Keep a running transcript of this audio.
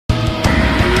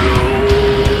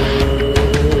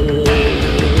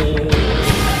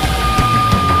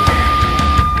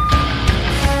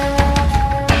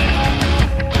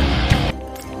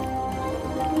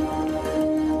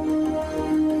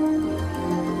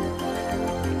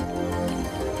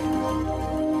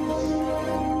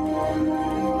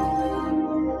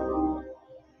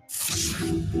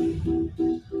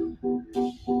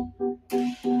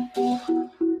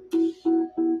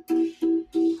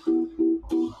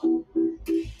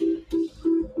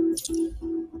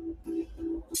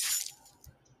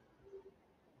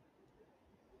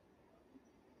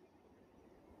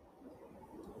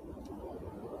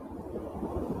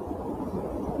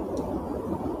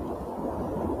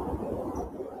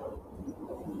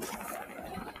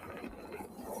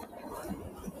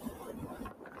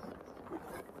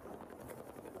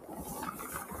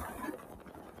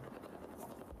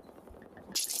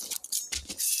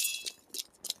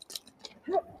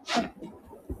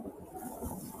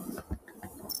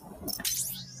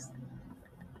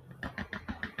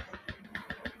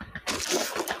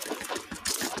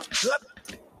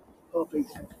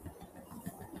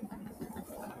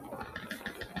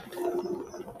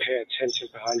Pay attention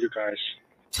behind you guys.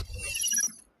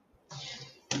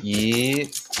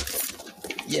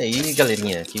 E aí,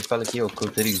 galerinha, quem fala aqui é o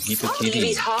conhecido tiro.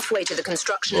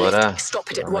 Bora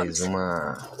para mais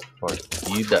uma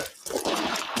partida.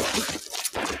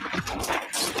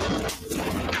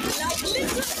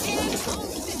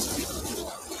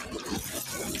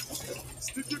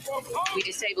 We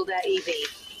disabled their EV.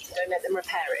 Don't let them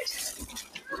repair it.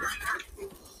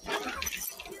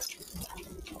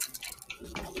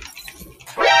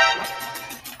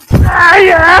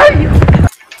 Ai, ai!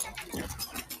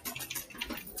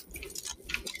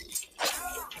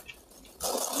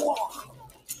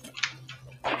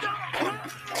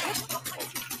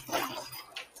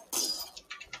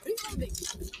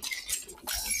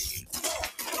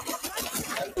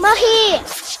 Morri!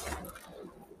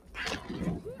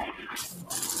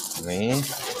 Vem.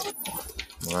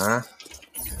 Vamos lá.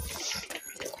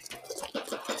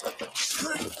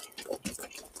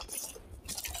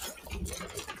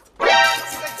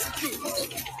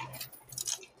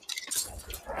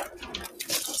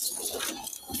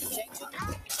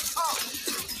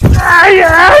 Ai,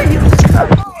 ai!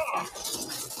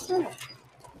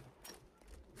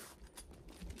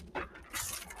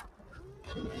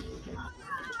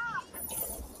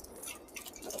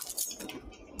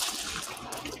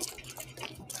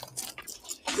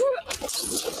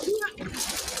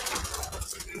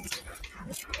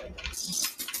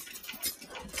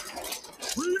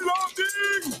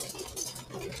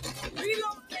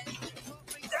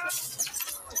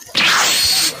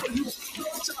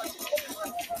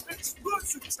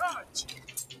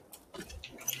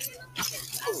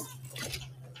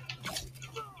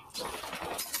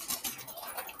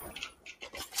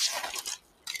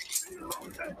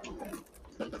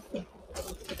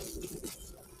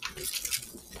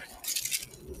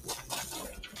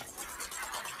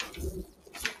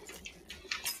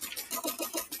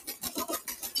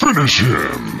 Finish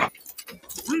him!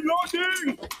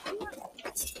 Reloading!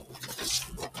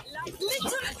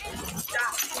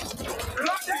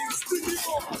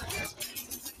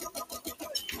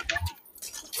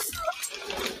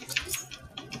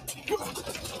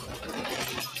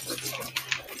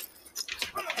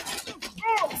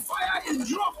 Oh, fire in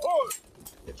your hole!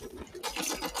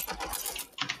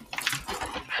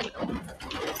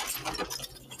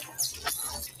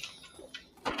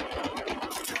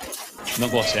 Não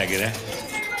consegue, né?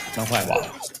 Não vai mal.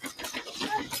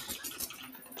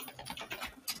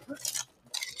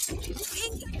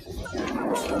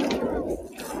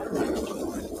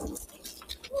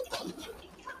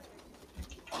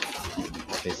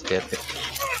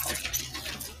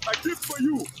 I did for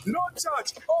you. No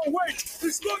charge. Oh wait,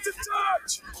 it's not a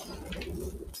charge.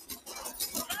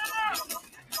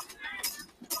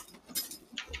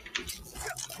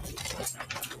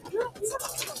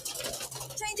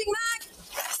 Changing mag.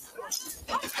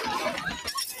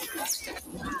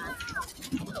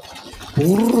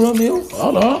 Porra, meu!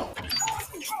 Olha lá!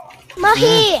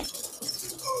 Morri!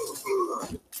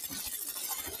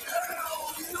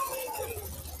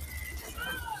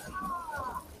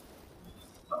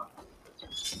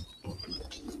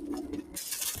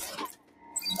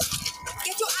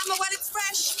 Get your ammo while it's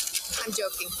fresh. I'm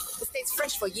joking. It stays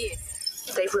fresh for years.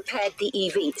 They've repaired the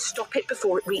EV. Stop it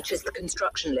before it reaches the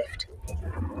construction lift.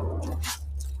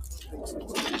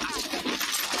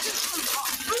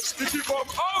 Sticky bomb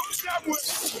out that way.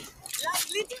 Like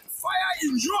little fire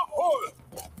in your hole.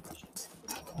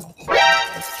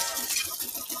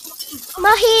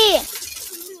 Morri!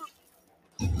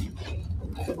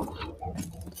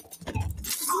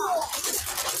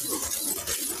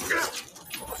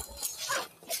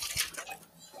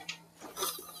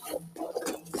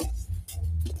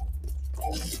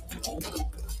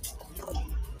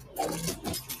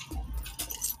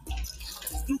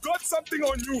 You got something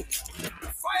on you.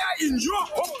 Fire in your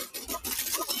hole.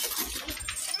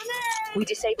 We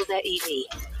disabled their EV.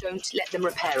 Don't let them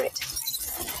repair it.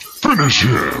 Finish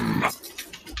him!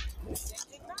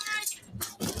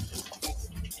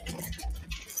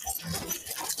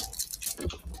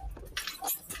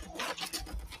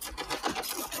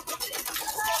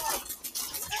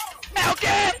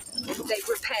 They've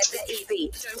repaired their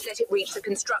EV. Don't let it reach the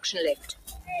construction lift.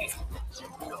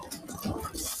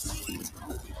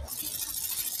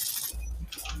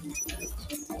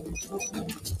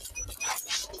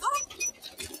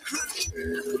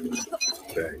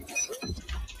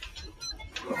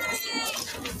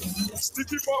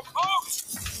 Sticky bomb out!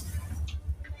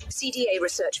 CDA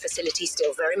research facility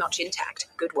still very much intact.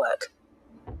 Good work.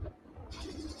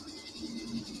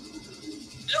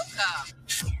 Luca!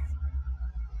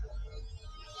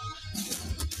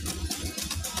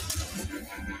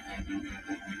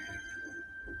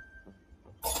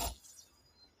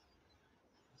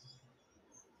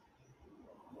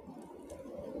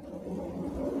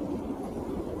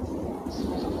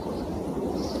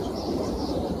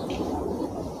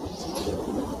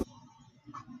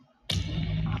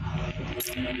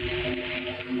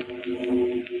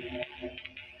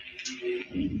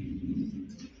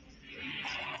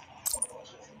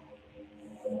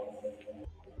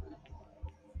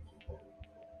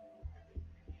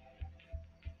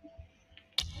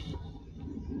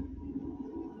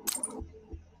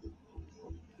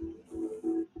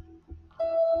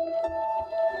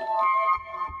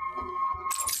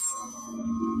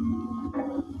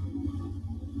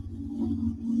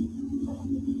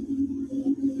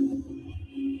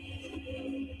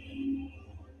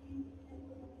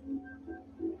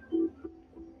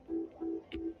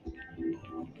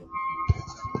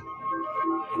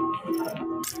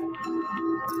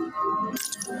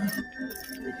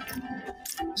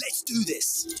 Let's do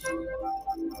this.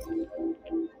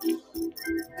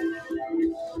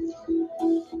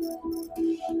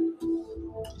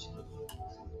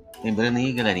 Lembrando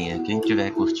aí, galerinha, quem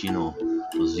estiver curtindo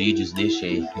os vídeos, deixa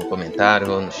aí no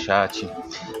comentário ou no chat,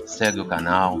 segue o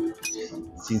canal,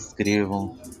 se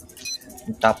inscrevam,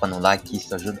 um tapa no like,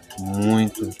 isso ajuda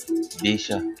muito.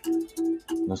 Deixa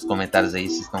nos comentários aí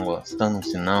se estão gostando,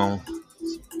 se não,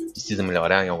 se precisa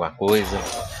melhorar em alguma coisa,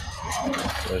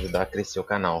 para ajudar a crescer o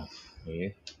canal.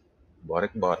 E bora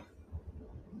que bora.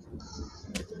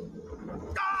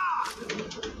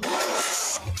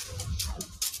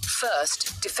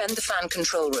 First, defend the fan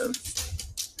control room.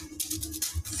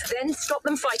 Then stop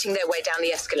them fighting their way down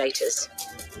the escalators.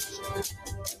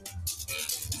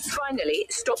 Finally,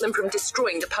 stop them from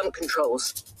destroying the pump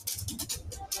controls.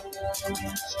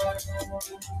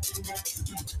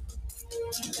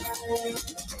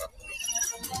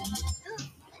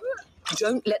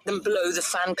 Don't let them blow the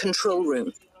fan control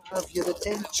room. Have your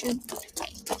attention.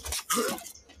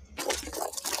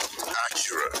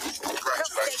 Accurate.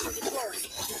 Congratulations.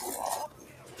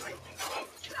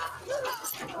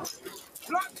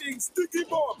 Planting sticky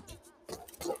bomb.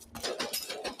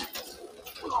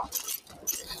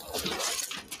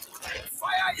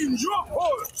 Fire in your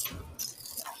hole.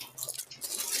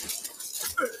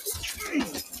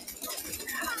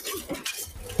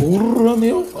 Porra,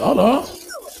 meu. Olha lá.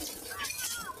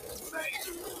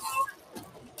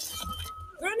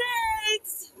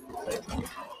 Grenades!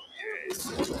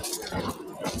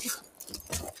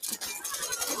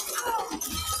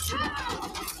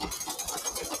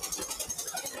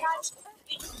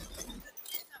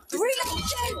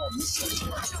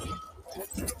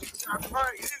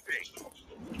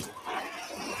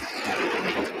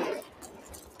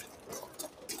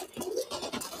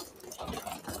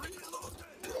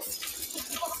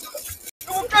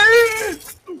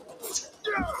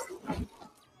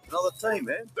 Another team,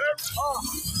 man.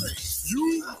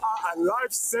 You are a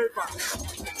lifesaver.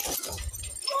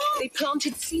 They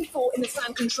planted C4 in the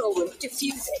fan control room.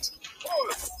 Defuse it.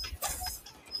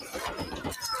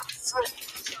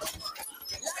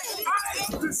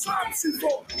 Disarm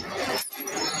C4.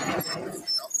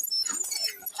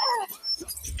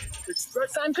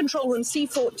 Fan control room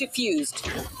C4 diffused.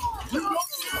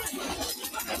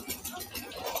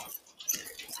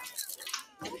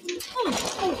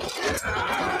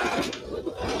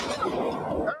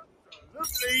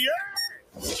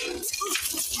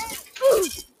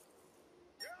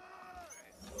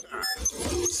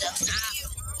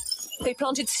 They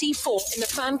planted C4 in the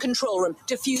fan control room.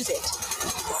 Defuse it.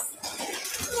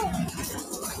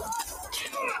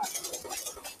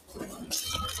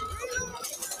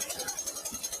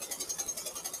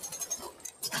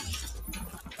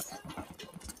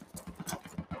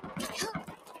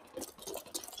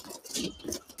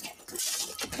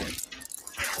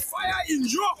 Fire in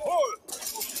your hole.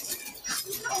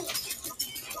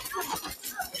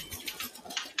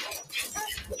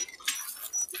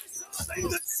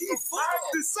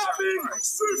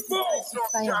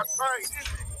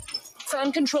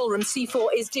 Fan control room C4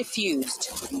 is diffused.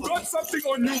 Got something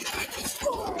on you.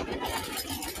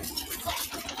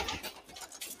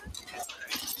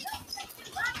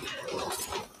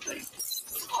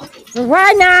 Não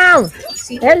vai não!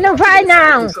 Ele não vai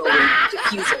não!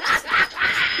 Diffuse it.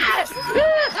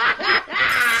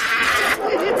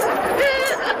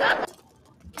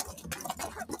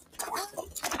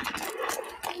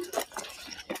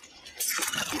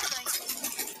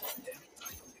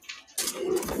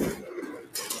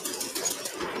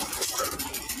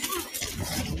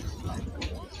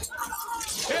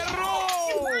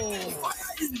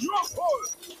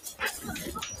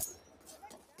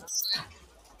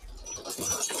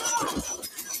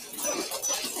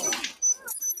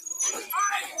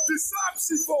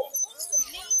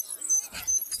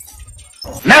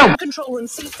 Não! Control room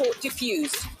C4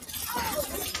 diffused.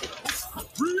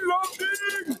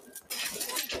 Reloading!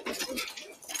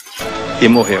 E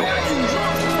morreu.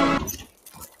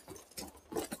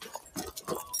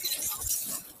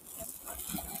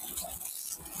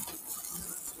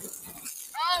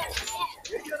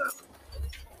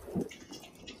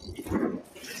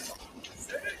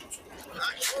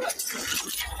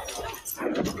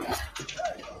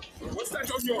 What's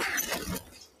that on your?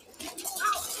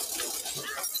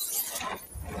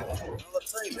 Another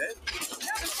team, man.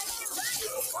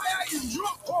 Fire in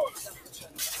your hole!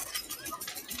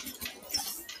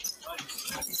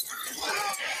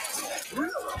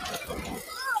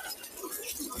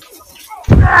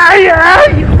 Ai,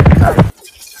 ai!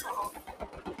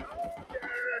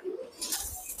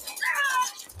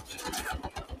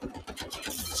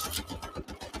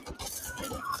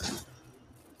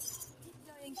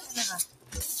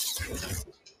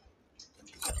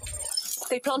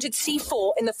 They planted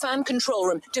C4 in the fan control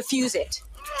room. Defuse it.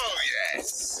 Oh,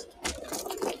 yes!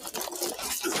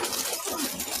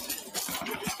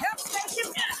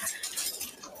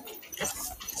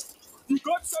 You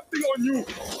got something on you!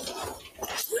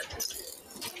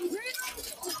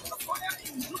 Fire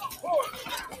in your hole!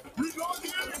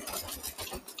 Reloading!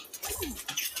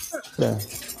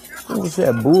 Como você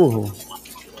é burro?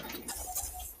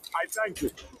 I thank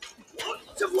you.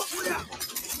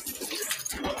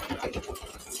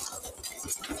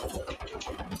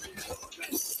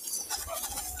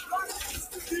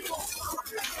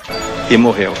 E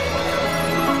morreu. I'm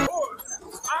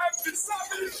the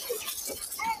savage!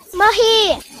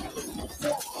 Morri!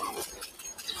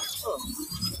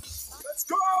 Let's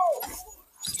go!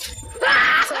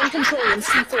 Fan control room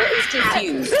C4 is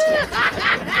defused.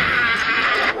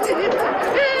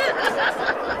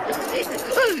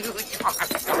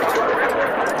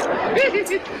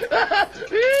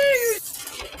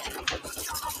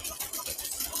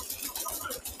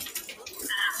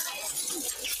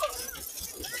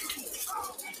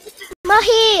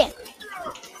 Morri!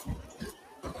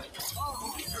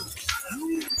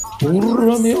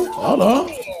 Porra, meu. Olha lá.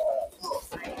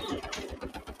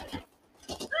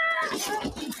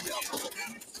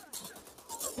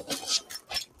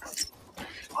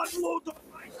 Unload the...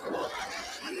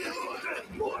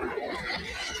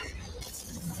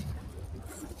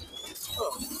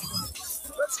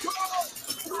 Let's go!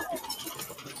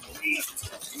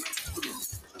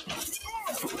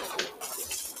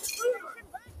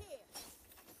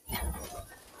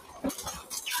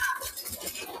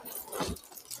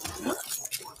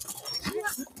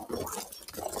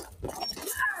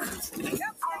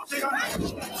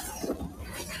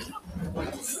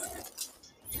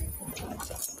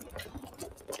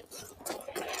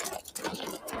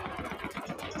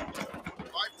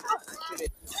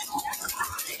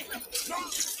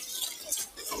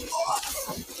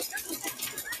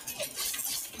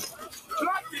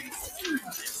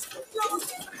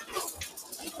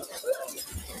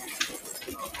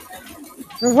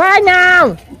 Não vai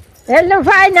não! Ele não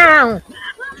vai não!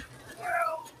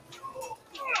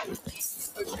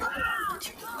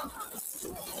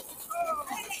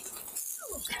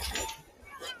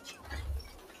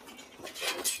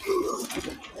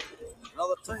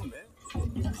 Another team, man.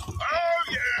 Oh,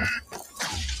 yeah!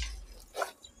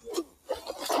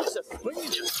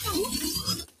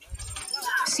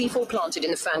 C4 planted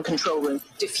in the fan control room.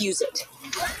 Defuse it.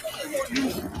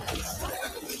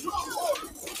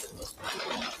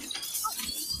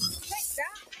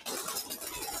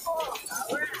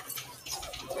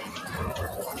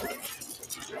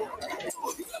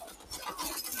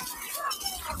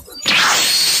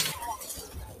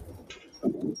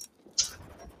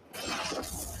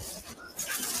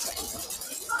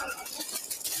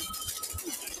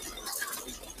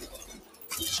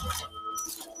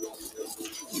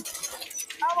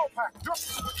 Ammo pack!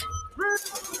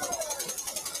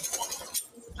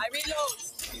 I reload.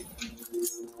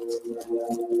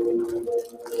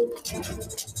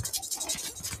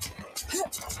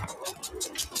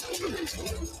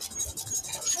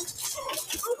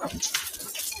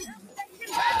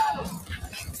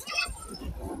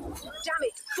 Damn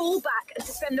it! Fall back and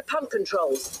defend the pump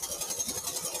controls.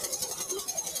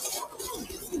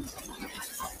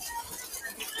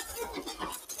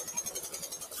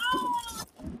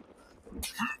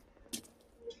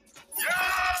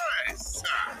 Yes!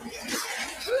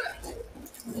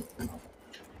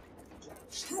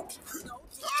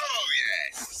 Oh,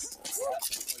 yes!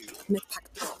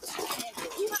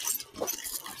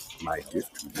 My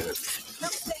gift to them.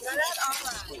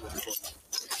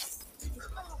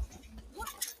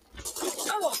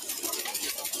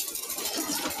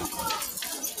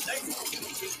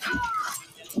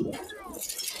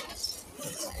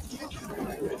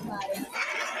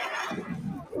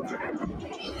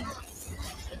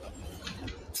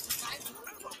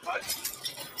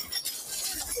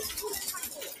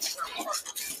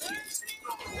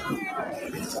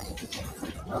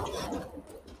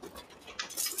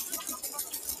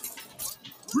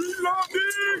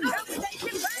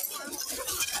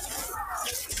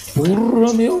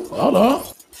 Porra, meu. Olha lá.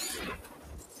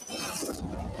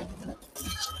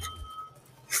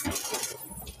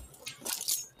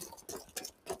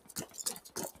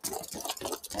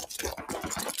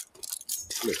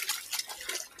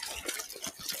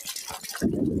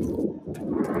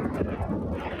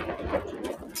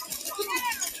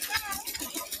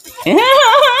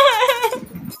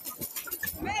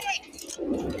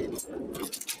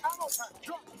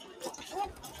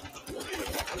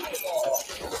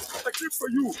 A gift for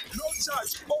you. No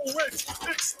charge. Oh, wait.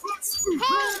 Explosive.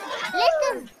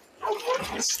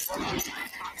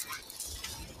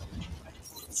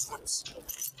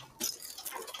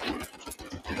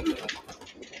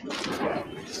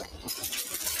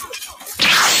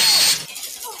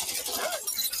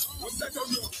 What's that on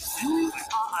you? You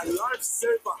are a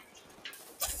lifesaver.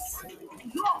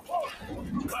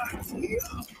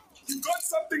 You got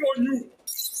something on you.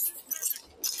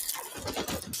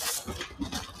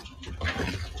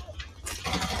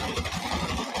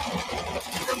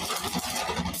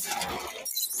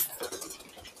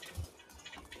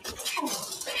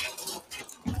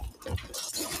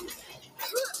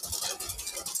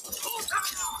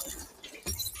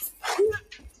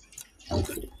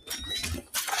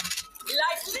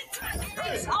 Like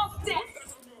litres of death.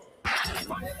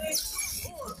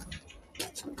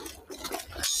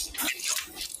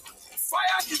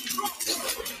 Fire is dropped.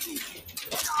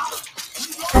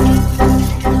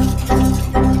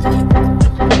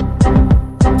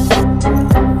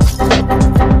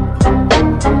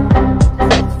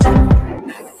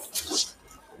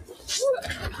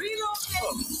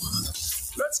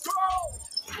 Let's go.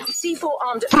 C4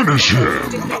 armed at finish him.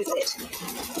 Defuse it.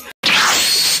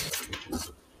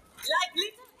 Like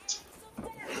litres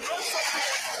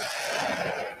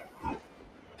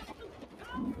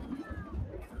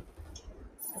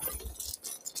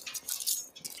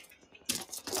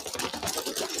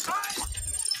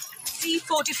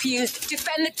C4 defused.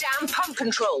 Defend the damn pump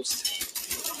controls.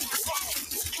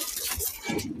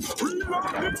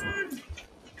 Reloading.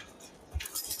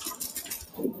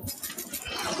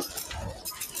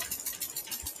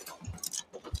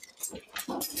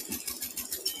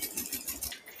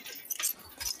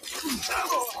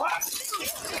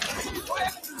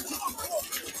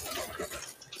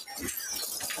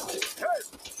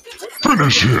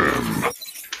 Finish him.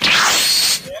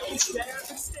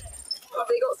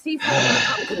 They got C4 on the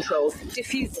pump controls.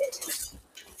 Defuse it.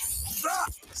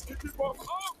 Sticky bomb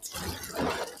out.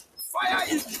 Fire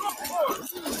is dropped.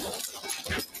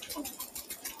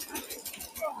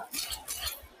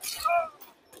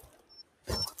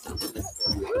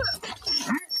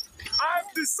 I'm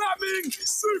disarming.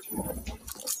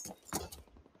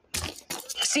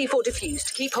 C4 defused.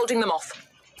 Keep holding them off.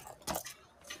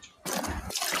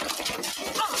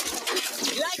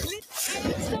 Like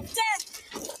litres of death.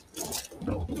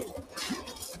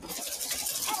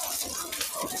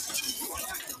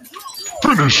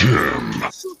 Finish him.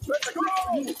 Let's go.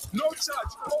 No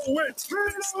charge. Oh, wait.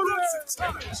 Explosive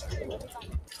charge.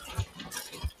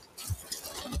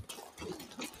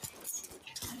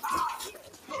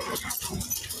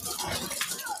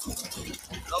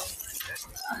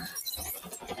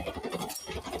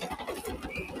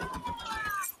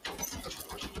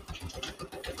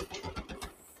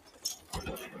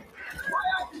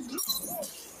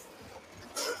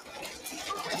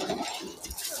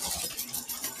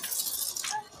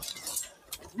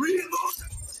 Reload.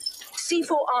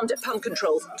 C4 armed at pump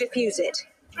controls. Defuse it.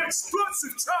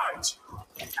 Explosive charge.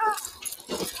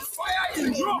 Fire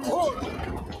in your hole.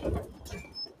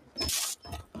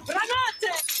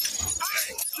 Granate!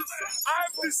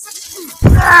 I'm this.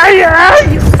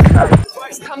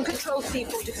 Pump control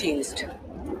C4 defused.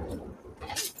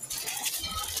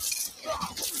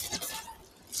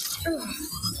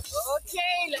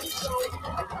 Okay, let's go.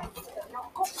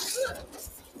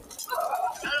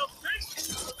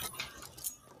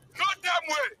 Not that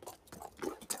way.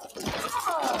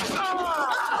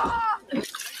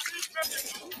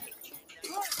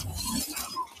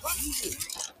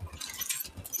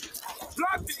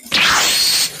 Bloody.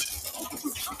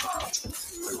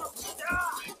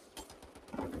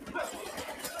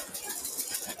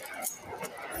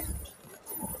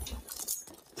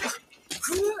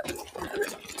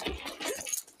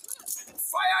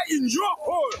 Fire in your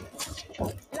hole.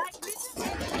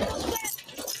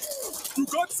 You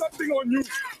got something on you.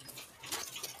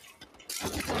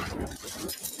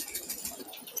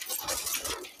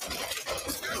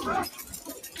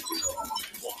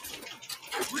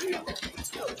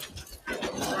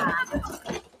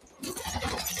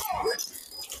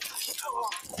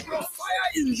 Fire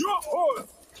in your hole.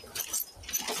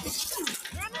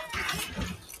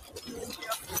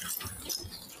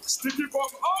 Sticky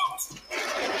bomb out!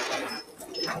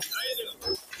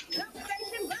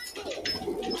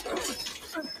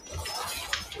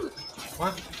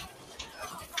 What?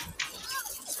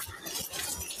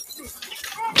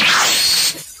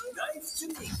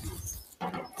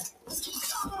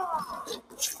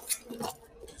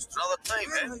 Another thing,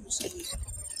 man.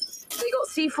 They got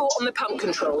C4 on the pump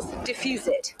controls. Defuse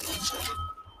it.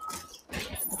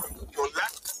 Your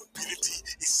lack of ability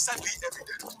is sadly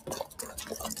evident.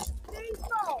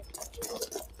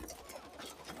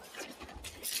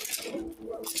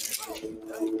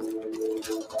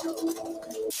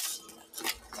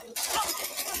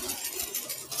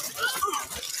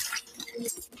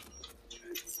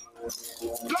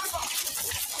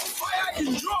 Fire in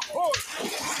your hole!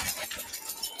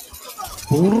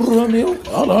 Porra, meu.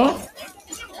 Olha lá.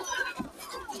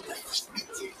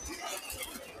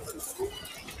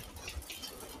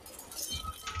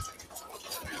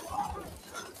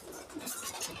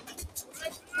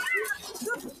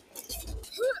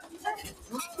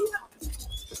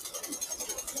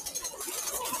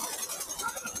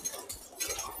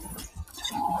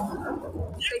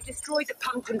 They've destroyed the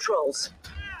pump controls.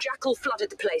 Jackal flooded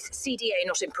the place. CDA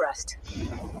not impressed.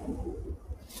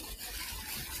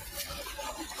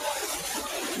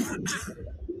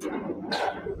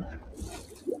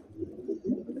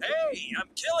 Hey, I'm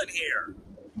killing here.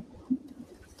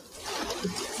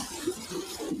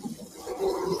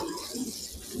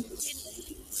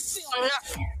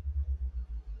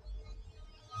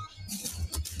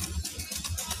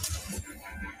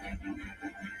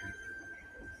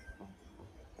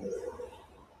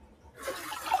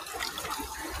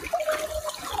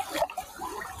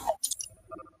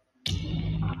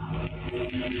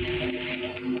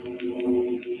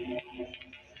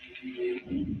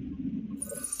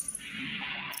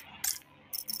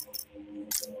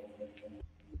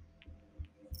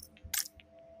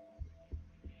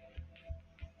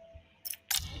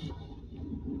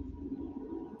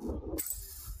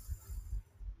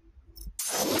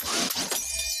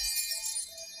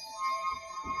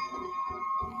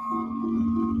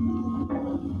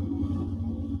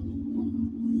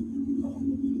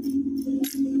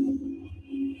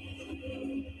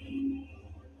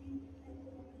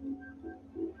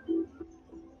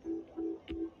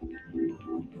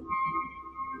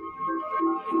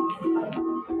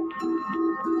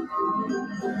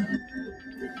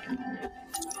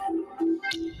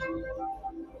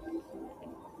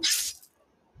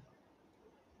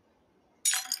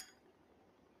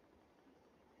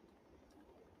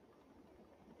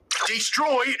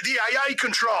 Destroy the AA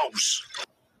controls.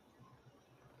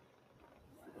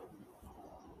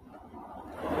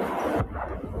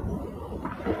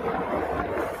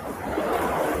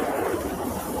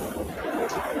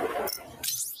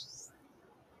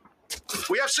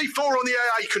 We have C4 on the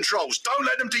AA controls. Don't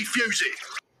let them defuse it.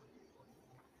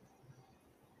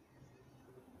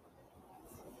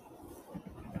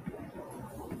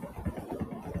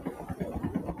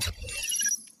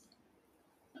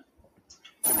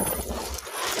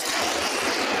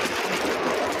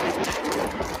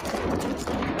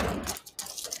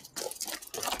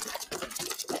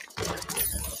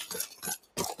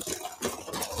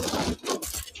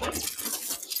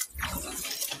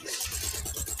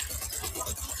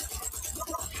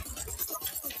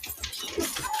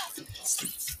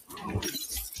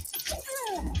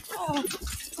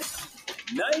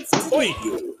 Nice to meet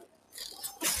you.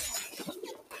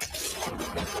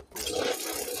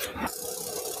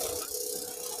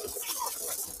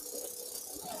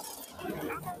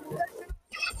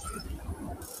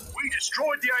 We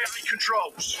destroyed the AA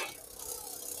controls.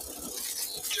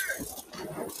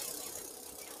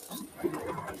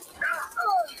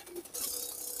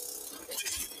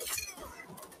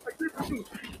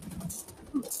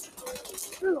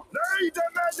 Need a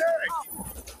medic!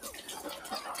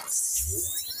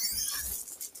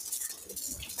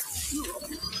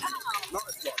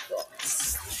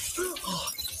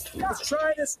 Let's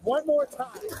try this one more time.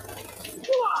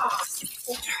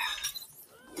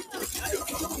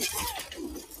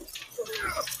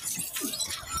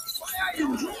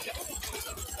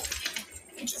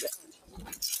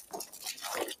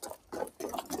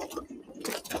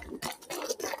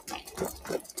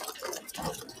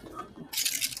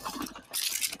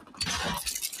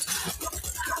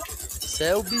 Você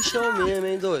é o bichão mesmo,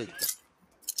 hein, doido?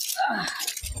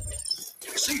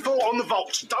 C4 on the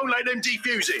vaults. Don't let them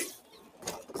defuse it.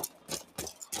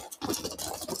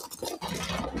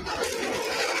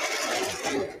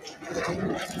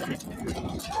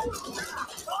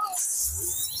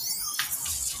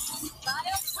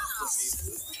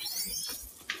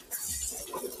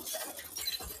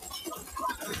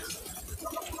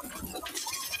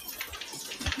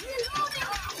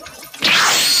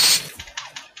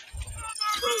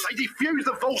 use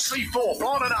the full C4,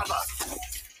 plant another.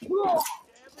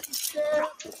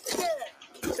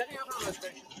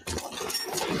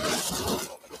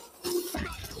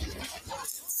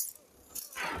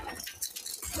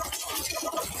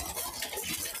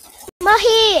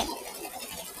 Morri!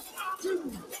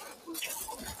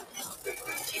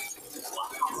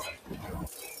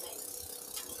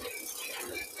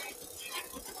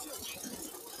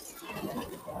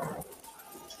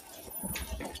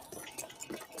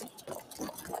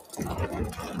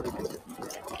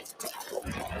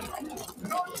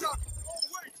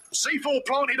 C4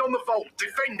 planted on the vault.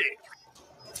 Defend it.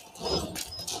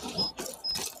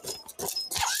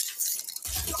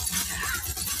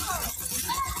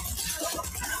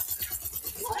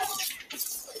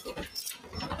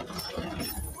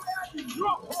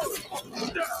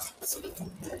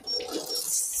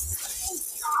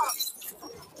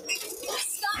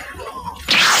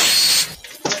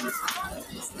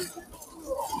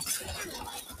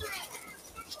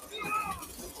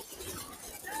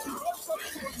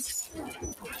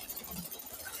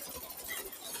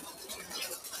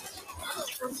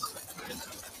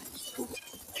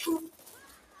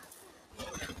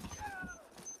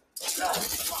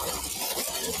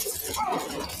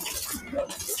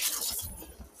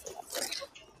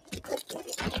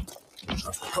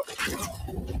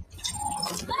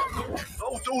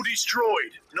 Vault all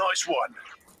destroyed. Nice one.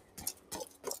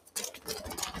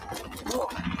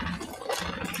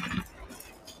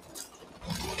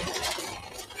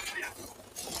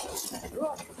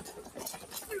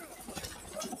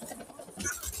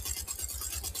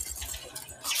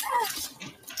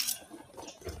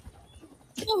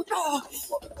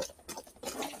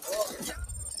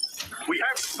 We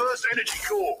have the first energy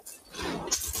core.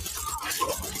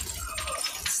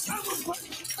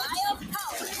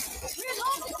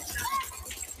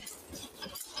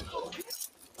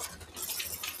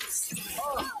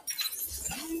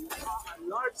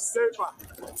 Lifesaver.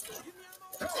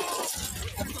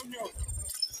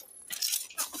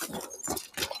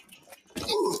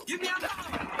 Give me a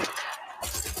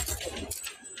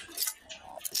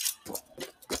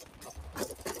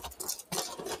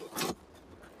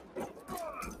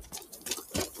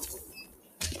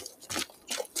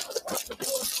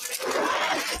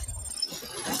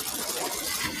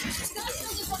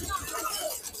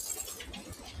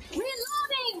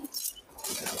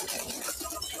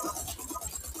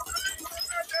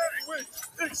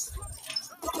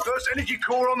First energy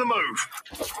core on the move.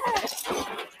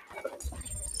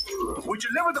 We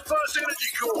delivered the first energy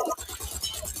core.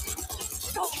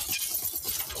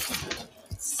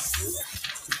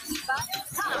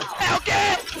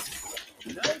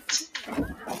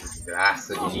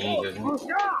 Desgraça de ninja, viu?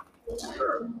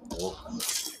 Opa.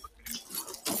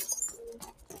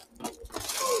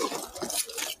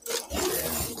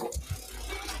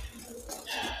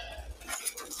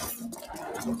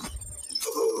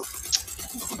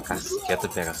 Casqueta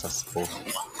pegar essas porra.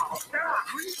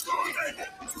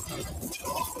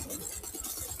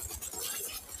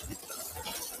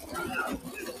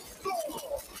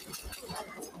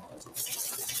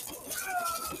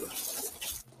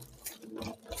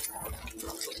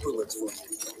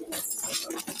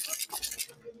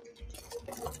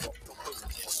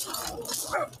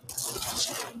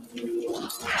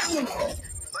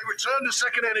 They returned the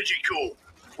second energy core.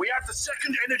 We have the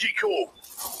second energy core.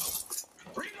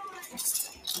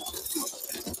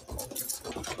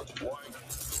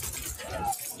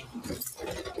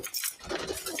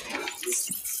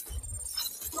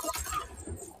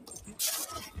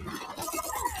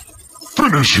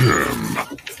 finish him.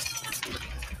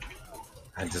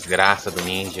 A desgraça do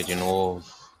ninja de novo.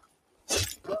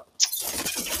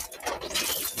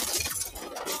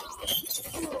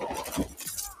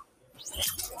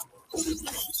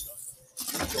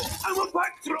 I'm a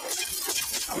back throw.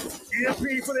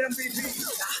 EMP for the MVP.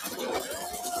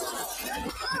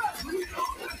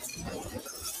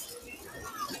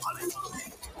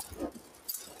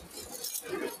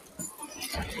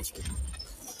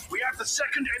 We have the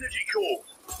second energy core.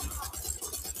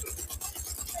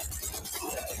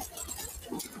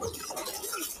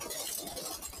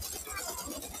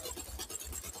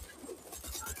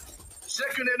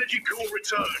 Second energy core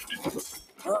returned.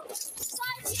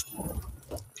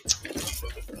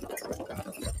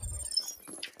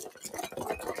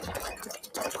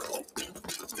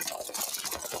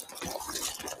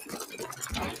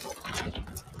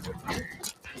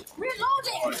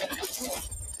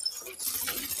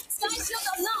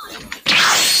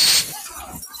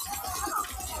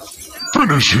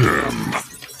 Finish him.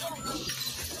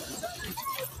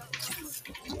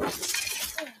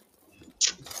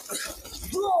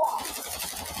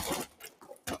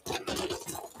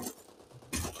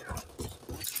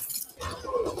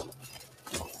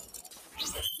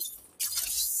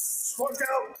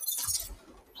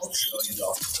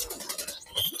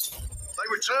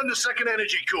 return the second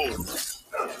energy core.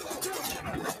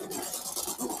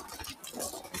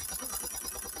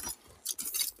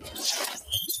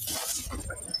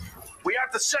 We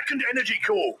have the second energy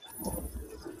core.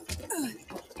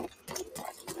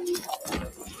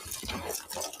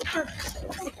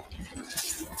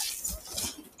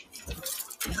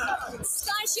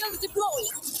 Sky shield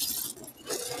deployed.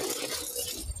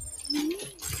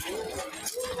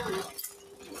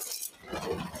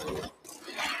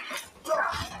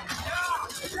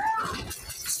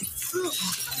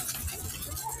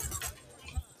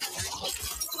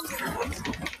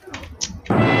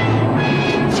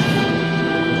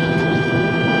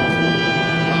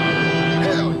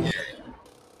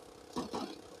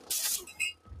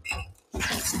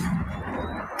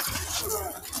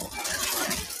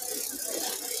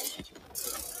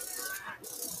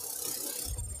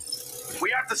 We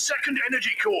have the second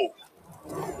energy core.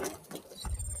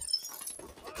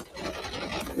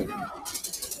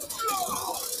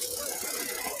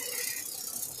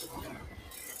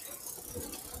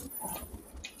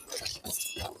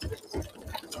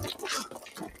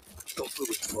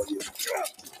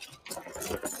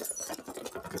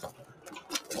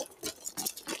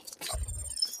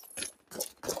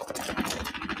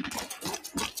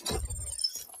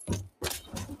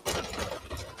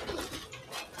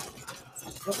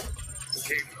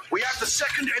 We have the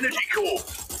second energy core.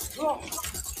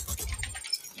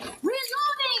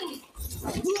 Reloading!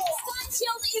 Sky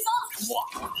shield is off!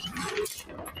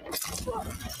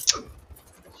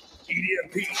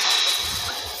 EDMP.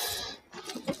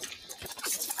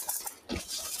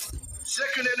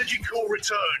 Second energy core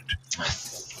returned.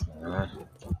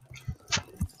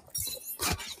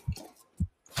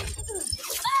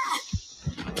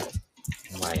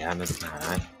 Vaiado do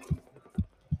caralho.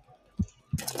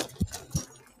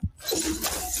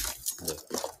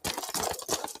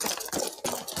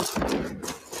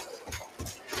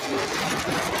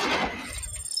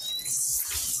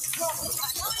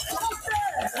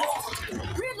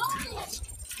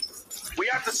 We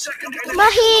have the second energy.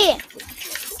 Morri!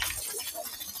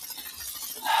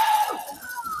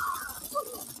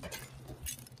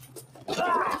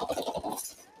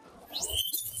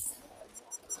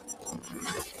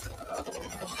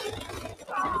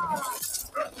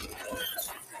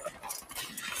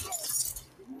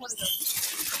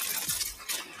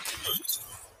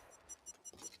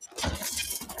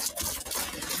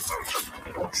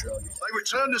 They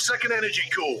returned the second energy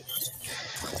core.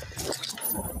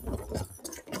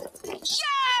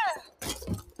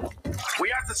 We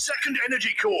have the second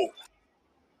energy core.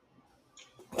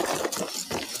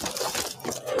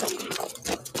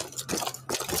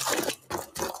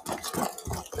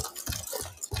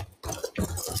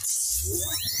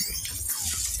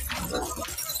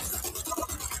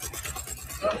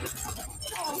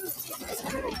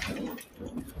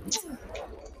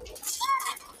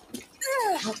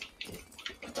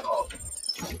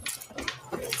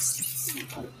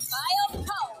 Bio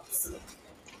pulse.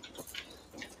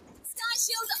 Sky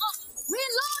shield up.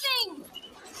 Reloading!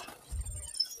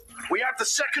 We have the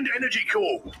second energy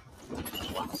core.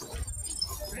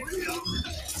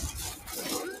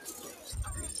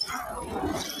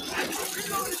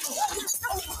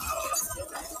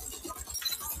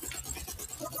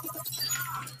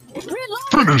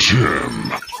 Finish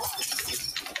him.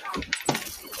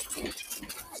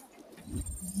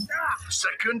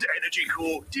 Second energy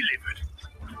core delivered.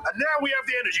 And now we have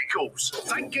the energy cores.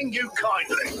 Thanking you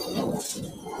kindly.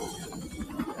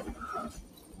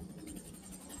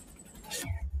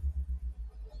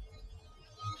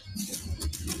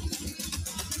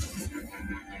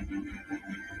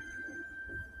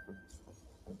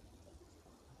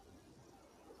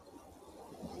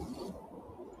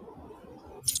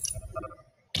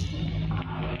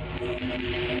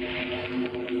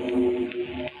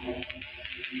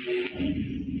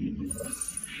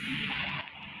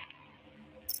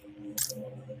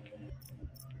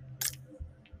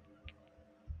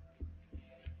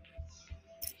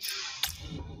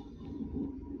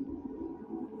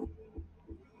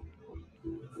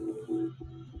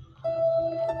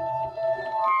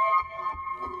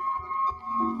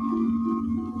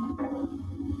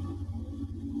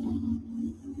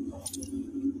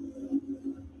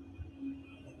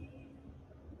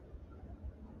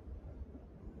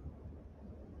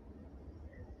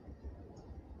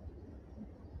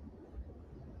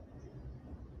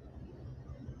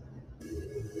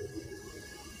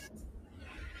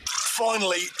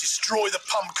 Finally, destroy the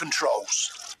pump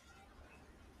controls.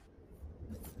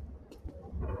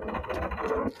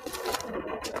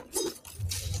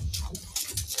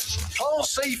 Plant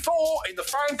C4 in the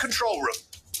fan control room.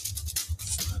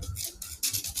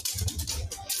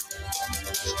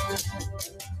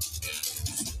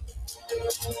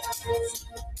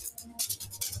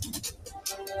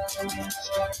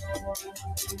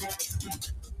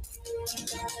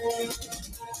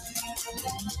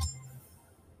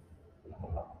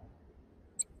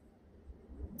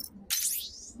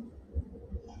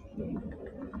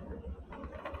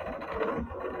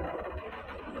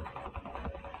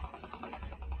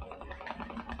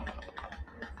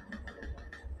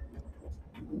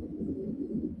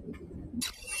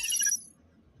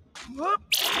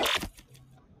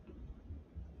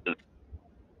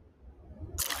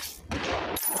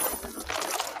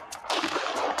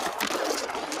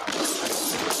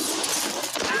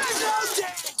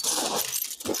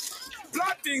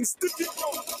 Planting, sticking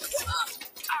out.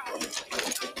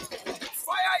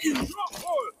 Fire in your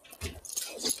hole.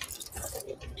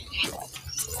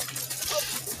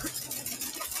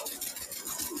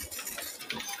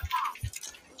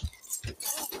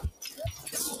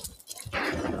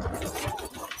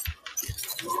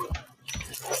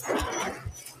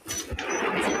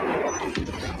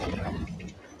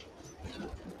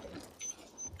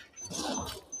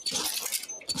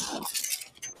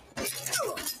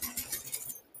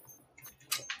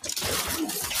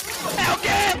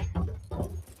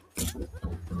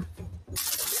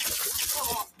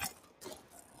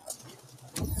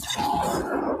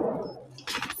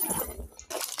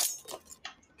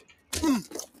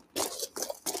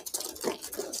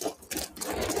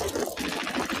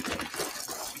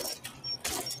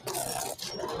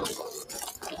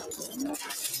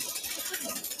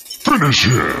 Finish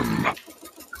him!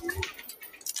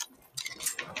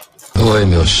 Oi,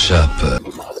 meu chapa.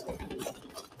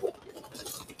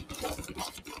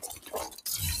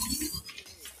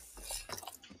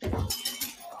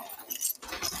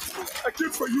 I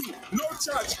give for you, no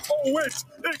charge. Oh wait,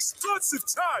 exclusive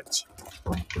charge.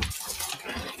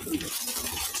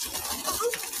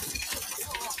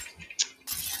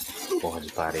 Porra de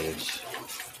parede.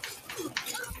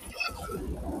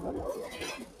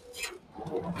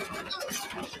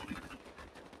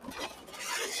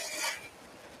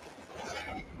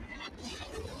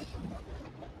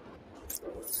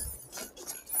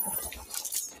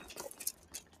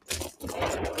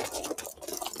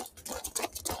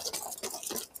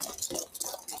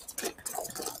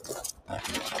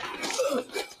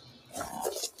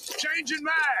 Changing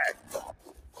mag.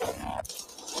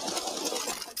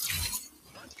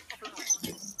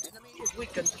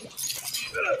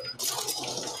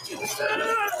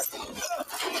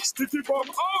 Sticky bomb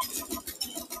out.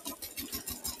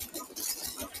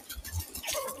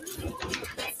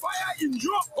 Fire in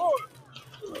your hole.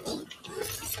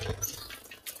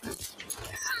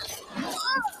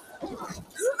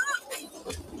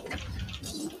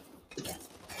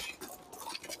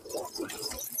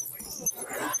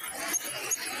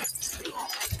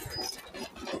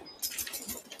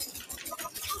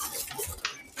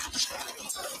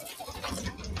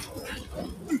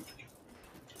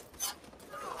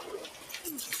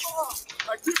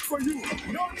 I give for you,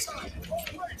 no time. Oh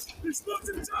wait, it's not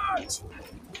in charge.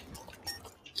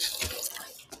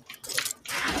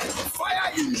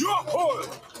 Fire in your hole.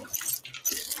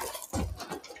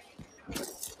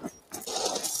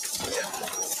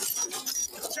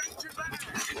 Changing mag.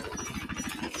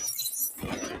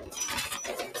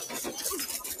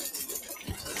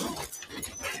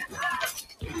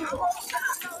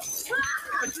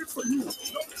 I give for you, no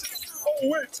time. Oh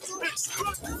wait,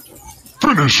 explode.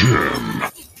 Finish him!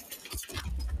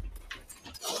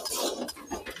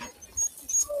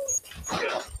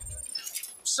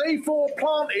 C4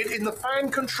 planted in the fan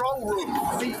control room.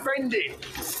 Defend it.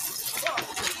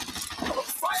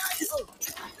 Fire in.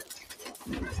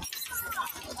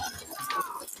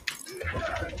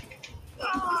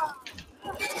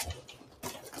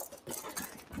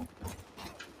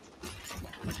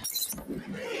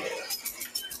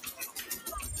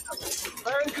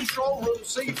 Fan control room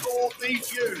C4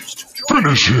 defused.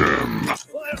 Finish him!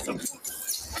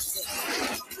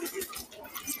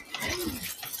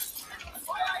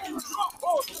 Fire in your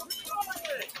hole.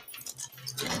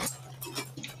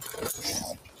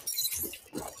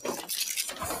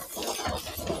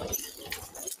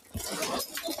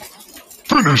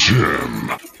 Finish him!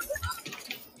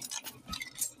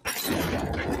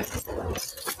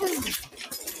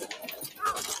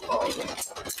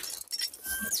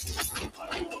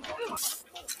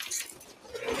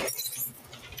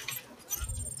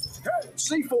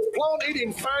 C4 planted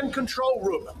in fan control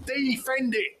room.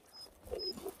 Defend it.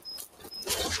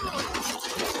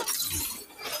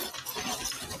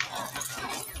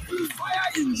 Fire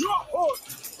in your hole.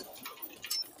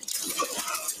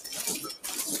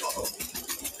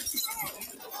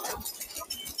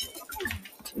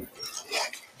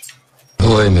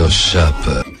 Oi, meu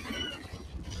chapa.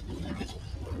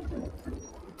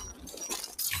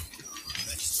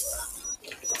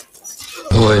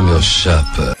 Oi, meu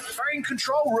chapa. Fan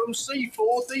control room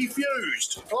C4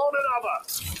 defused. Plant another.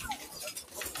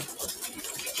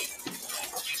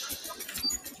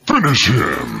 Finish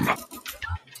him.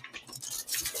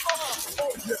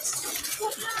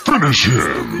 Finish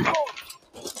him.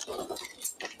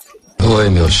 Oi,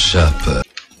 meu chapa.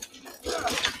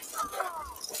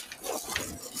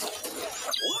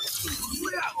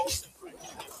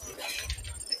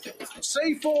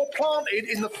 C4 planted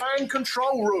in the fan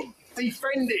control room.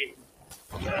 Defend it.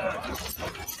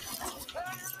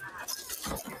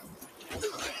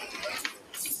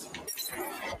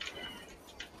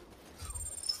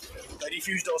 They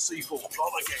defused our C4.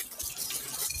 Plant again.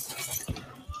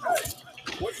 Hey,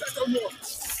 what's that on your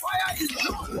fire in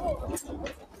your hole?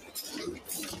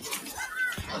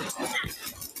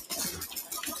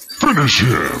 Finish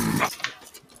him.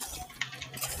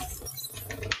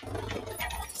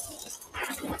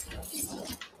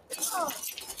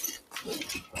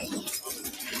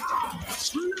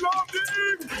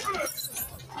 Reloading!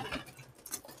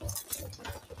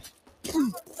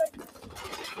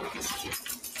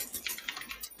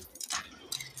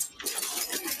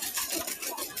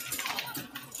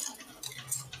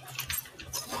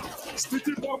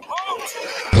 Sticky bomb out!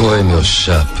 Oi, meu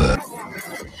chapa.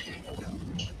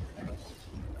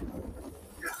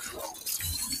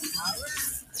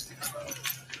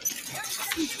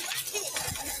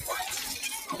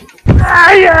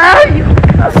 Ai, ai!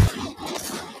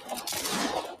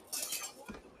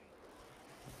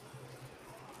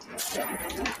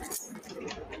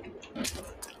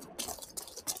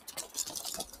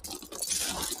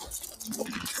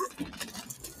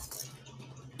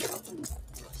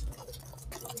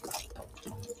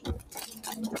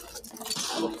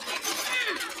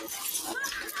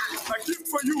 I came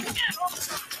for you!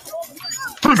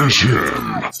 Finish him.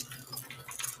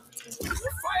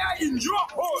 Fire in your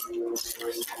hole!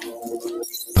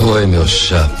 Oi, meu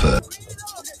chapa.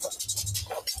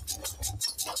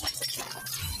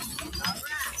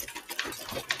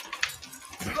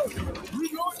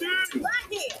 Reloading!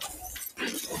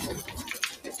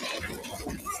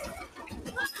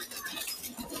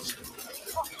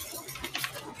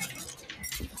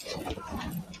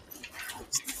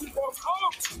 Sticky bomb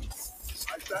out!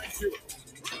 I thank you.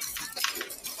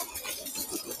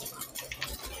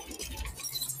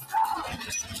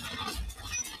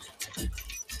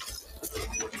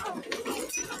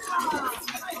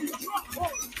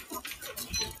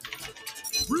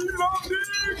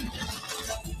 Reloading!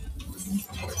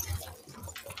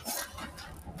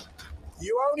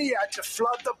 You only had to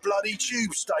flood the bloody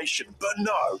tube station, but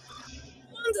no.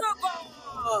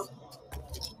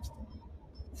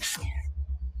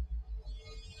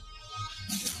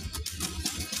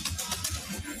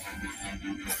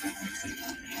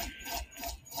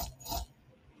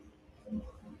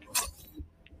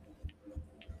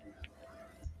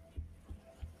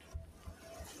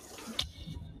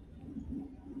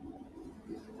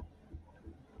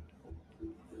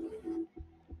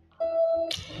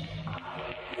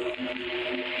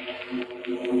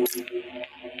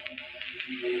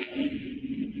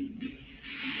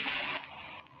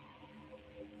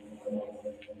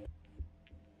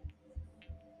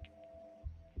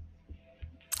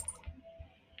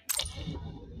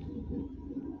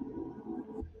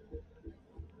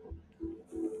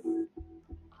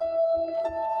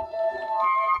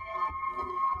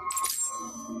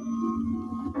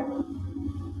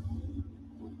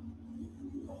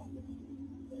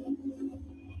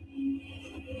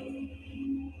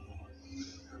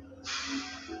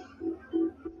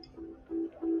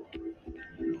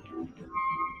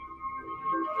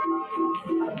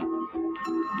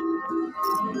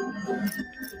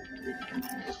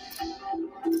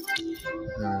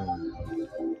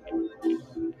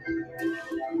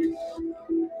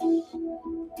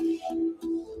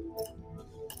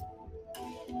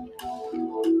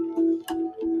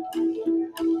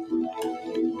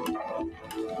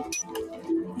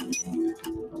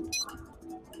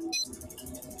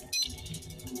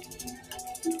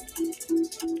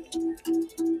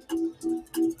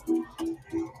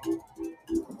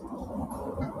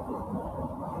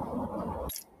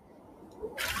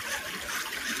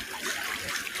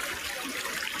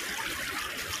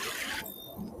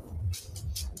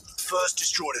 First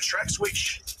destroy the track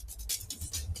switch,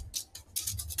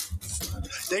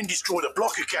 then destroy the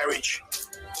blocker carriage.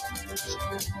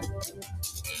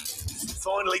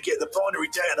 Finally get the binary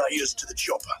detonators to the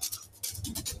chopper.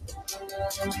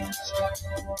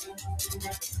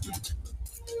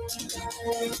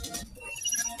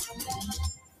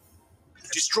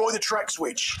 Destroy the track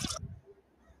switch.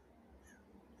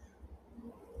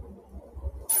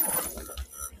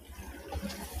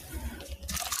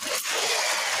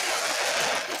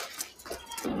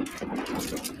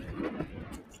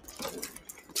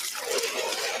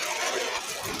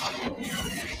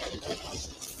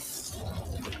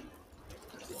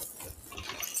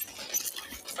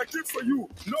 I did for you.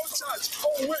 No charge.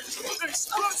 Oh wait.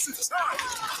 Explosive time.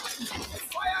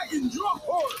 Fire in your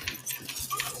hole.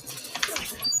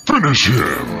 Finish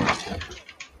him.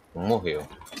 Morreu.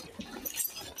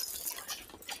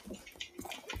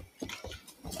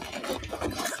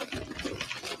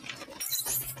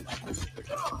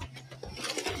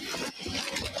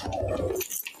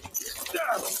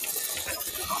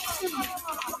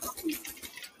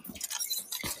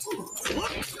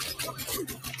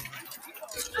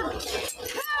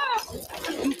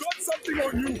 You got something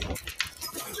on you.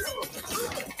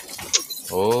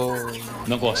 Oh,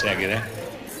 Não consegue, né?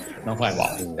 Não vai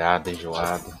mal. pingado,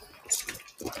 enjoado.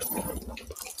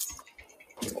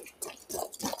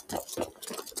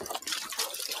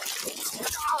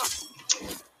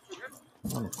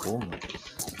 Mano, como?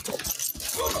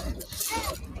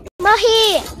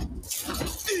 Morri!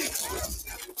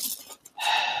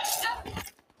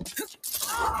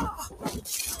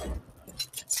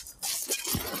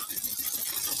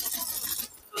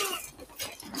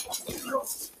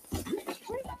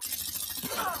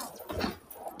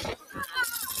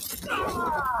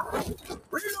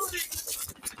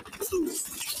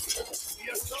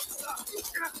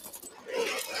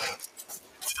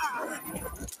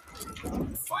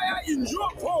 Fire in your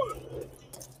hole.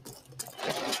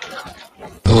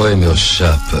 Oi, meu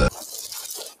chapa.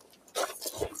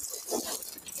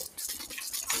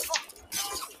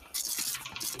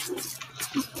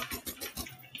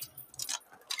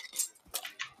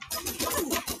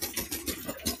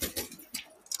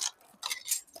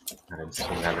 Cara, esse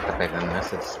pingado tá pegando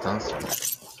nessa distância.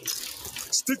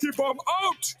 Sticky bomb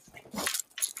out.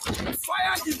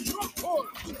 Fire in your hole.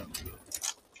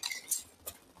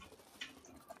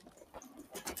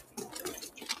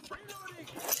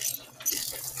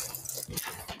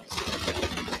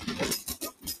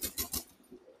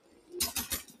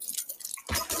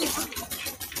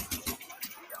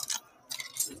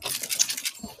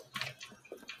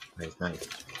 Mas não é.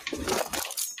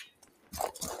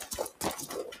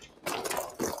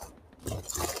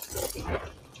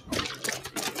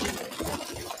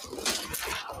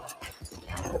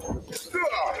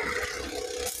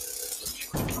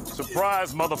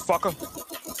 Surprise, motherfucker.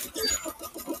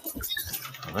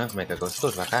 Tá vendo como é que é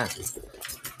gostoso pra cá?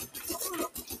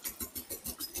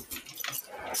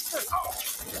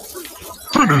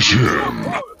 Finish him.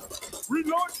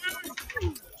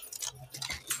 Reloading.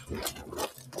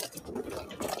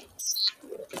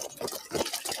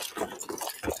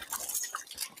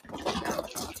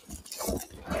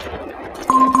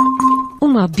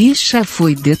 Uma bicha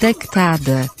foi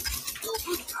detectada.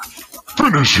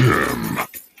 Finish him.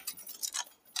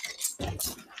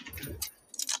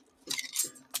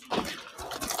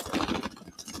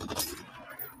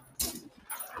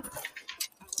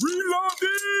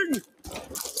 Reloading.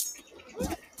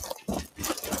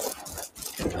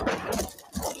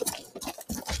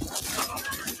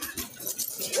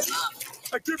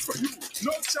 I did for you.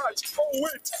 No charge. Oh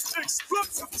wait.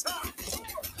 Explosive time.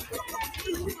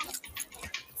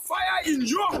 Fire in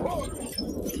your hole.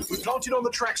 We planted on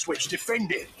the track switch.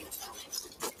 Defend it.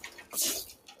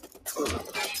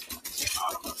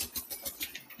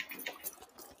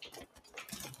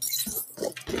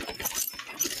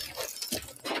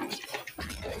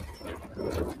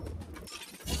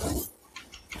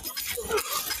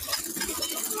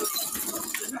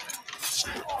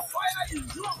 Fire in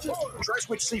your hole. Track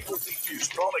switch C4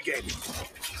 defused. Plant again.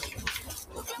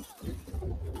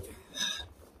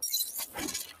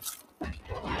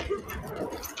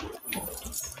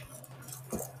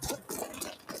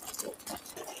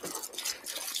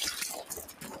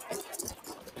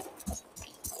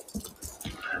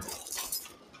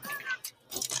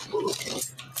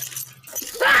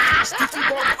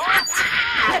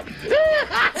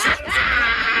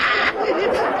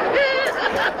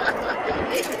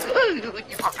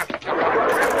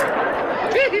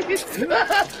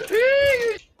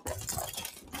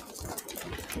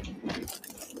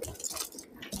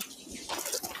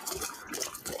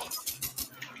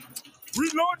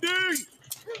 Reloading.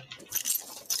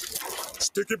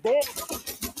 Sticky bomb.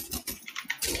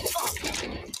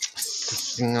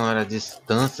 Senhora, a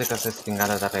distância que essa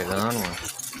espingarda tá pegando, mano.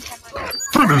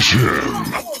 Finish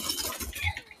him.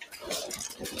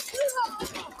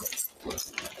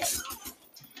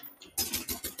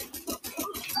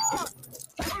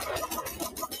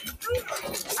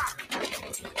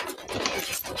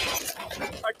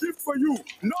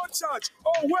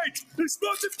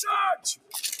 charge.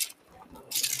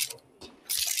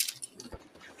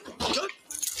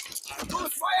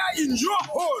 Fire in your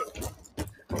hole.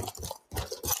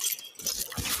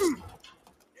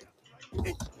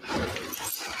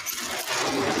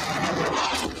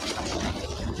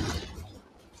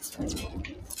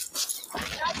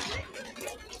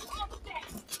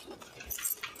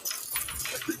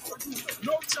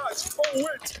 No charge. Oh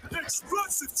wait,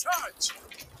 explosive charge.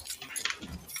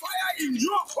 Fire in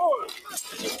your hole.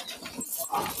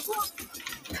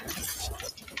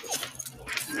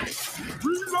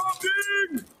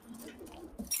 Reloading.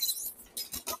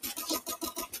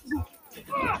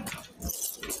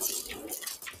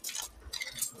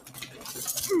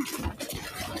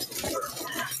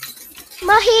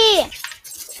 Morri!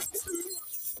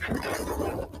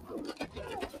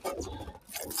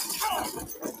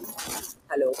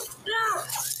 Hello.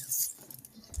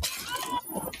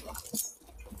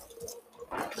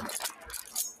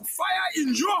 Fire in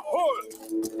your hole.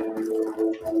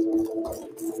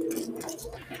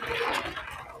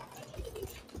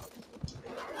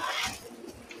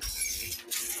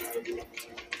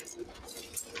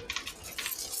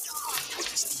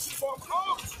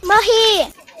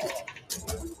 Morri!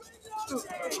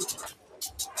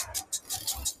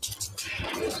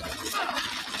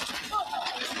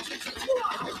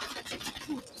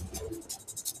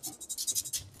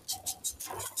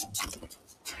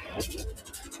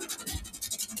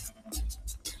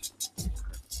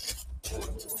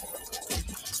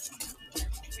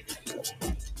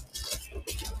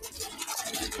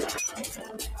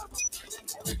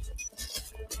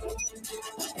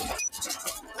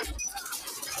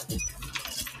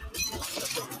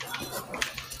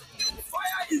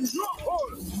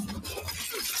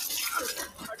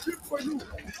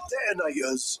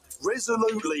 Detonators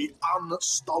resolutely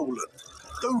unstolen.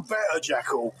 Do better,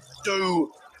 Jackal.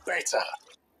 Do better.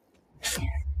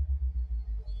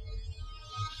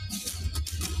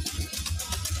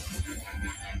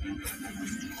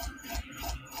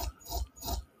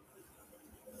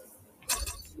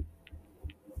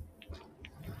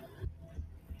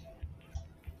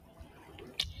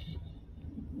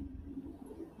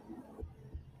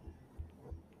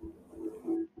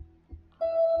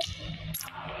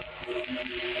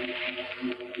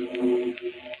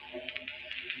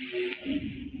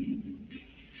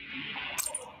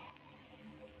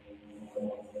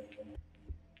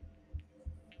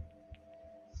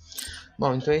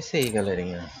 Bom, então é isso aí,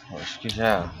 galerinha. Acho que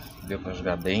já deu pra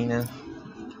jogar bem, né?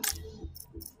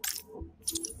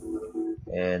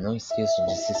 Não esqueça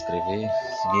de se inscrever,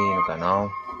 seguir aí no canal,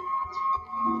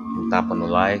 um tapa no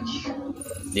like,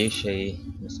 deixa aí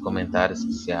nos comentários o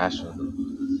que você acha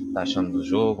tá achando do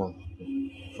jogo,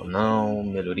 ou não,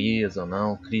 melhorias ou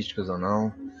não, críticas ou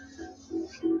não.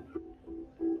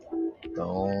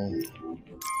 Então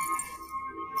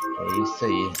é isso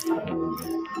aí.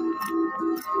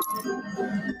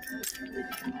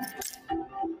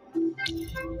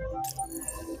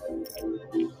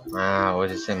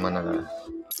 Hoje é semana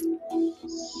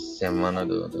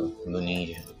do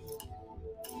ninja.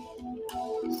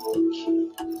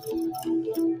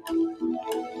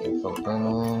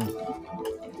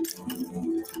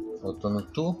 Faltando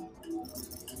tu.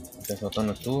 Tá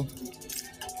faltando tu.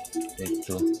 E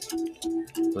tu.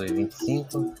 Tu é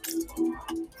 25.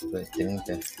 Tu é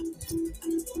 30.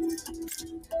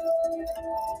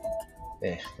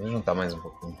 Vou juntar mais um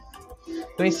pouquinho.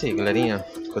 Então é isso aí, galerinha.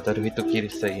 Kotaro Vitor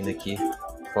saindo aqui.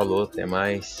 Falou, até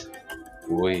mais.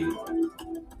 Fui.